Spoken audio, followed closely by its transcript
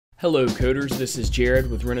Hello coders, this is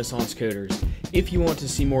Jared with Renaissance Coders. If you want to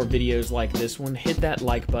see more videos like this one, hit that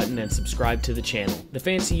like button and subscribe to the channel. The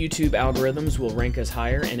fancy YouTube algorithms will rank us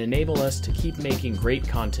higher and enable us to keep making great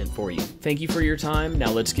content for you. Thank you for your time,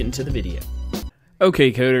 now let's get into the video.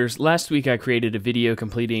 Okay coders, last week I created a video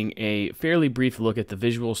completing a fairly brief look at the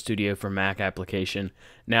Visual Studio for Mac application.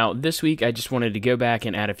 Now this week I just wanted to go back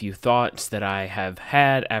and add a few thoughts that I have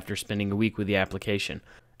had after spending a week with the application.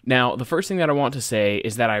 Now, the first thing that I want to say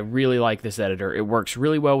is that I really like this editor. It works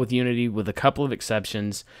really well with Unity with a couple of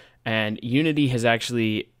exceptions, and Unity has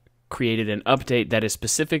actually created an update that is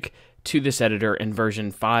specific to this editor in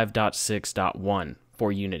version 5.6.1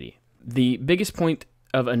 for Unity. The biggest point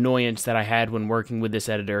of annoyance that I had when working with this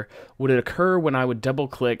editor would occur when I would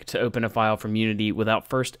double-click to open a file from Unity without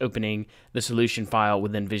first opening the solution file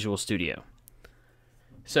within Visual Studio.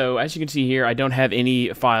 So, as you can see here, I don't have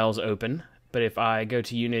any files open. But if I go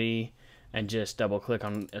to Unity and just double click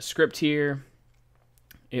on a script here,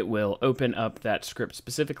 it will open up that script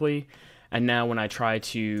specifically. And now when I try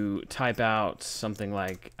to type out something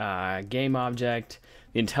like game object,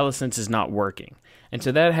 the Intellisense is not working. And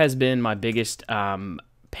so that has been my biggest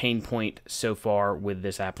pain point so far with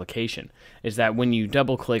this application, is that when you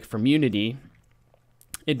double click from Unity,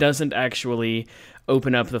 it doesn't actually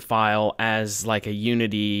open up the file as like a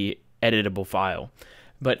Unity editable file.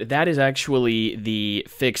 But that is actually the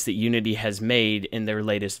fix that Unity has made in their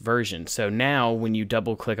latest version. So now when you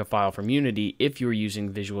double click a file from Unity, if you're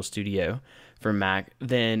using Visual Studio for Mac,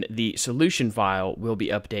 then the solution file will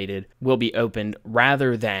be opened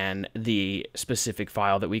rather than the specific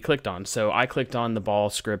file that we clicked on. So I clicked on the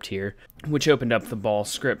ball script here, which opened up the ball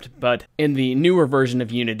script. But in the newer version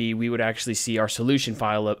of Unity, we would actually see our solution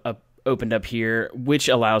file opened up here, which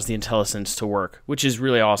allows the Intellisense to work, which is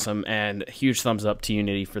really awesome, and huge thumbs up to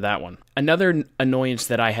Unity for that one. Another annoyance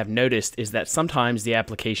that I have noticed is that sometimes the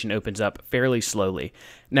application opens up fairly slowly.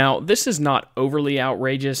 Now, this is not overly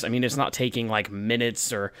outrageous. I mean, it's not taking like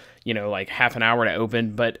minutes or, like half an hour to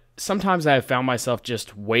open, but sometimes I have found myself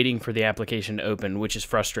just waiting for the application to open, which is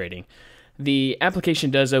frustrating. The application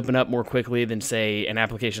does open up more quickly than, say, an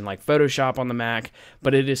application like Photoshop on the Mac,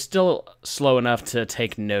 but it is still slow enough to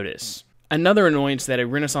take notice. Another annoyance that a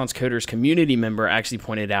Renaissance Coders community member actually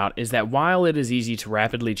pointed out is that while it is easy to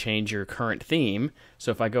rapidly change your current theme, so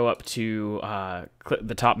if I go up to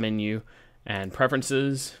the top menu and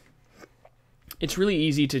Preferences, it's really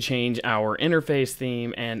easy to change our interface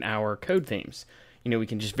theme and our code themes. We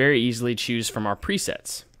can just very easily choose from our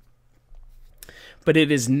presets. But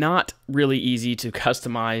it is not really easy to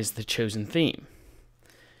customize the chosen theme.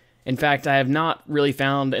 In fact, I have not really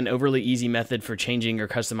found an overly easy method for changing or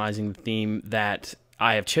customizing the theme that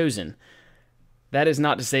I have chosen. That is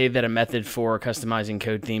not to say that a method for customizing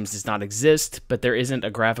code themes does not exist, but there isn't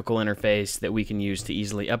a graphical interface that we can use to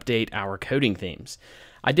easily update our coding themes.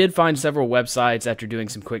 I did find several websites after doing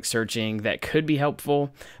some quick searching that could be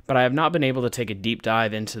helpful, but I have not been able to take a deep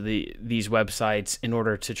dive into these websites in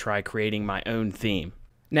order to try creating my own theme.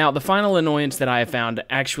 Now, the final annoyance that I have found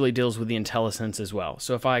actually deals with the Intellisense as well.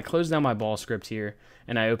 So if I close down my ball script here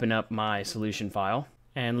and I open up my solution file,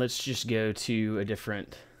 and let's just go to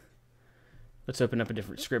let's open up a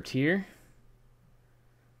different script here.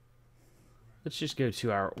 Let's just go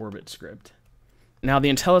to our orbit script. Now, the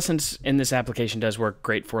Intellisense in this application does work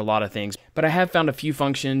great for a lot of things, but I have found a few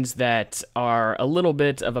functions that are a little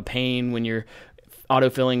bit of a pain when you're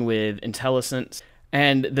autofilling with Intellisense.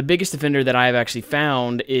 And the biggest offender that I have actually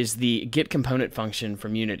found is the Git Component Function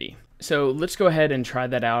from Unity. So let's go ahead and try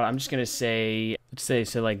that out. I'm just going to say,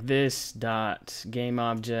 so like this dot game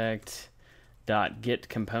object dot get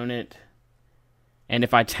component. And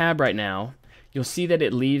if I tab right now, you'll see that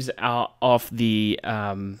it leaves out off the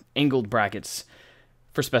angled brackets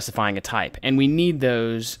for specifying a type, and we need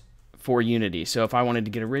those for Unity. So if I wanted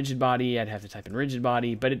to get a rigid body, I'd have to type in rigid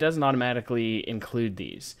body, but it doesn't automatically include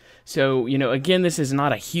these. So, again, this is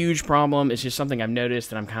not a huge problem. It's just something I've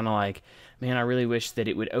noticed, and I'm kind of like, man, I really wish that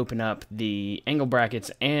it would open up the angle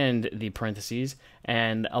brackets and the parentheses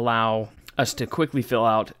and allow us to quickly fill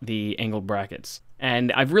out the angled brackets.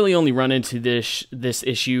 And I've really only run into this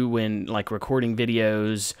issue when like recording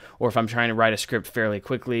videos, or if I'm trying to write a script fairly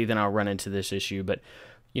quickly, then I'll run into this issue. But,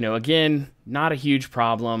 again, not a huge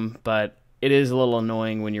problem, but it is a little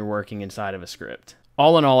annoying when you're working inside of a script.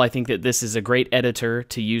 All in all, I think that this is a great editor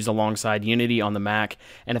to use alongside Unity on the Mac.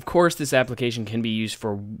 And of course, this application can be used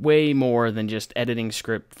for way more than just editing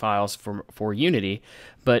script files for Unity,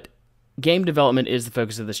 but game development is the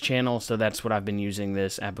focus of this channel, so that's what I've been using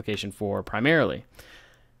this application for primarily.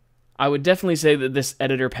 I would definitely say that this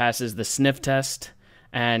editor passes the sniff test,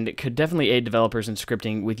 and it could definitely aid developers in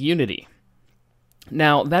scripting with Unity.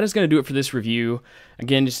 Now, that is going to do it for this review.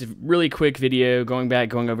 Again, just a really quick video going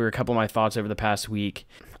over a couple of my thoughts over the past week.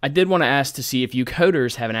 I did want to ask to see if you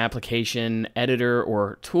coders have an application, editor,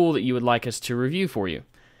 or tool that you would like us to review for you.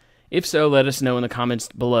 If so, let us know in the comments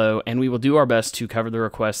below, and we will do our best to cover the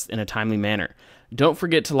requests in a timely manner. Don't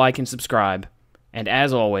forget to like and subscribe, and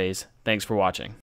as always, thanks for watching.